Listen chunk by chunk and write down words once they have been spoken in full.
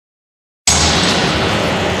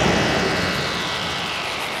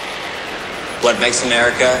What makes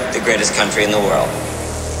America the greatest country in the world?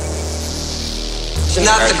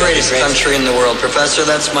 Not the greatest country in the world, Professor.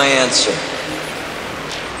 That's my answer.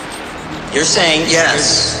 You're saying...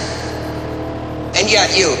 Yes. And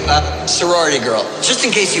yet you, sorority girl, just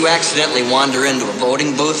in case you accidentally wander into a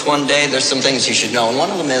voting booth one day, there's some things you should know. And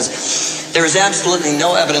one of them is, there is absolutely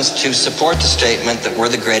no evidence to support the statement that we're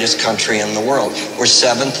the greatest country in the world. We're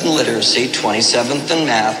 7th in literacy, 27th in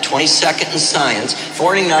math, 22nd in science,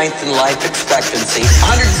 49th in life expectancy,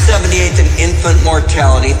 178th in infant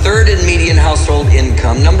mortality, 3rd in median household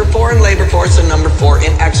income, number 4 in labor force, and number 4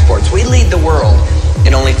 in exports. We lead the world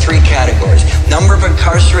in only 3 categories: number of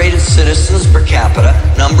incarcerated citizens per capita,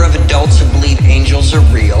 number of adults who believe angels are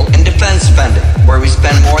real, and defense spending, where we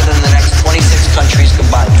spend more than the next 26 countries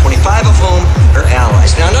combined, 25 of whom are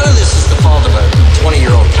allies. Now, none of this is the fault of a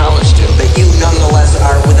 20-year-old college student, but you nonetheless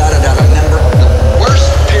are, without a doubt, a member of the worst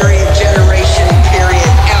generation ever, period.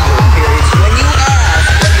 So when you ask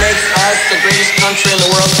what makes us the greatest country in the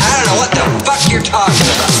world, I don't know what the fuck you're talking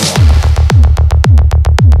about.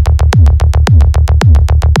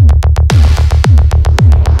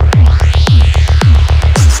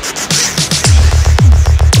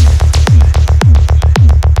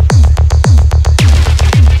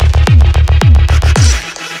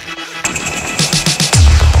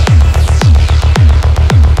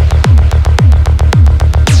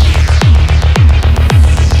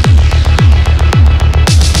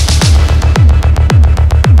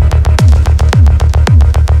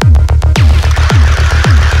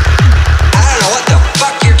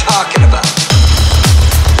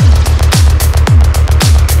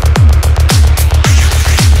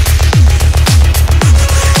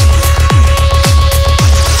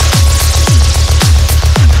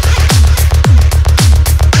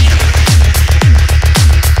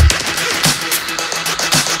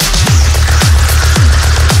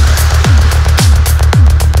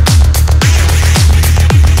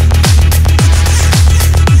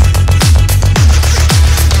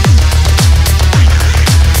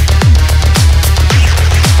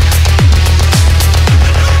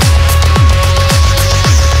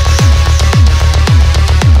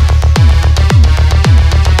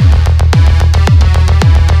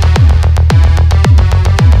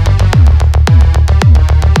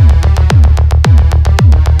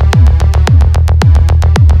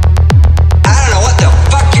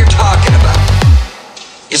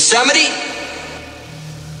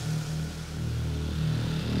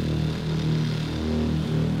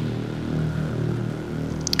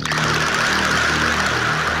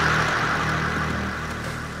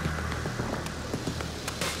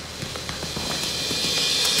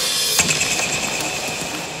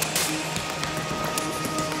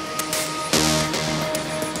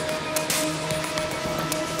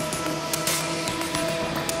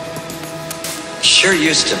 Sure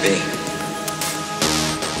used to be.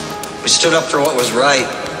 We stood up for what was right.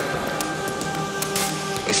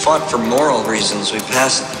 We fought for moral reasons. We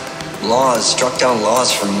passed laws, struck down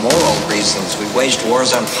laws for moral reasons. We waged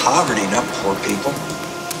wars on poverty, not poor people.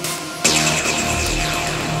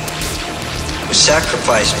 We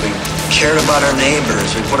sacrificed. We cared about our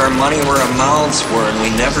neighbors. We put our money where our mouths were, and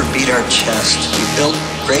we never beat our chest. We built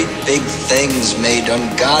great big things, made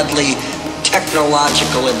ungodly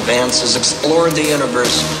technological advances, explored the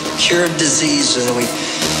universe, cured diseases, and we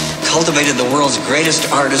cultivated the world's greatest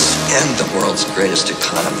artists and the world's greatest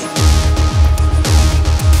economy.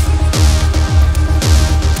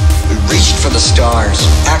 We reached for the stars,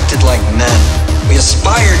 acted like men. We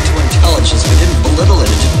aspired to intelligence. We didn't belittle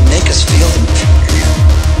it. It didn't make us feel inferior.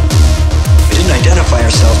 We didn't identify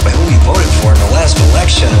ourselves by who we voted for in the last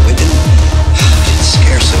election, and we didn't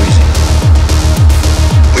scare so easy.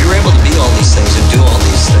 We were able to be all these things and do all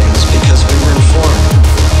these things because we were informed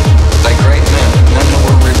by great men who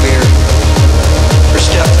were revered. First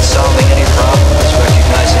step in solving any problem is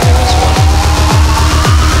recognizing there is one.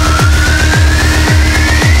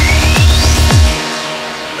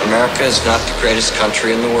 America is not the greatest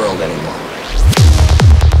country in the world anymore.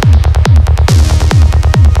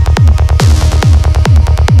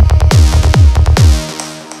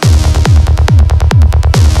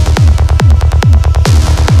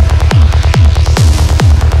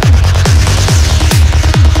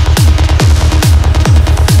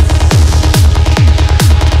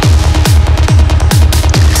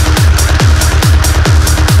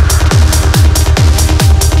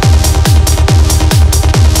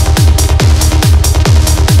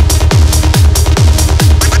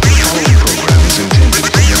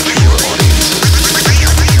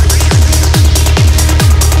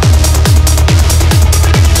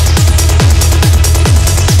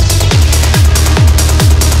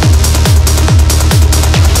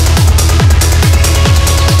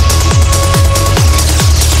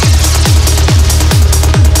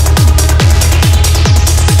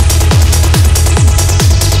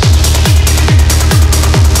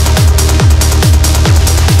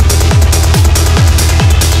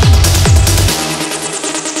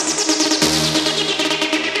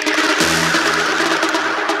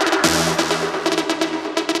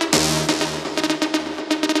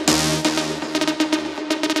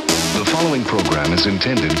 is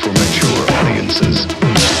intended for mature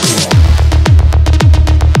audiences.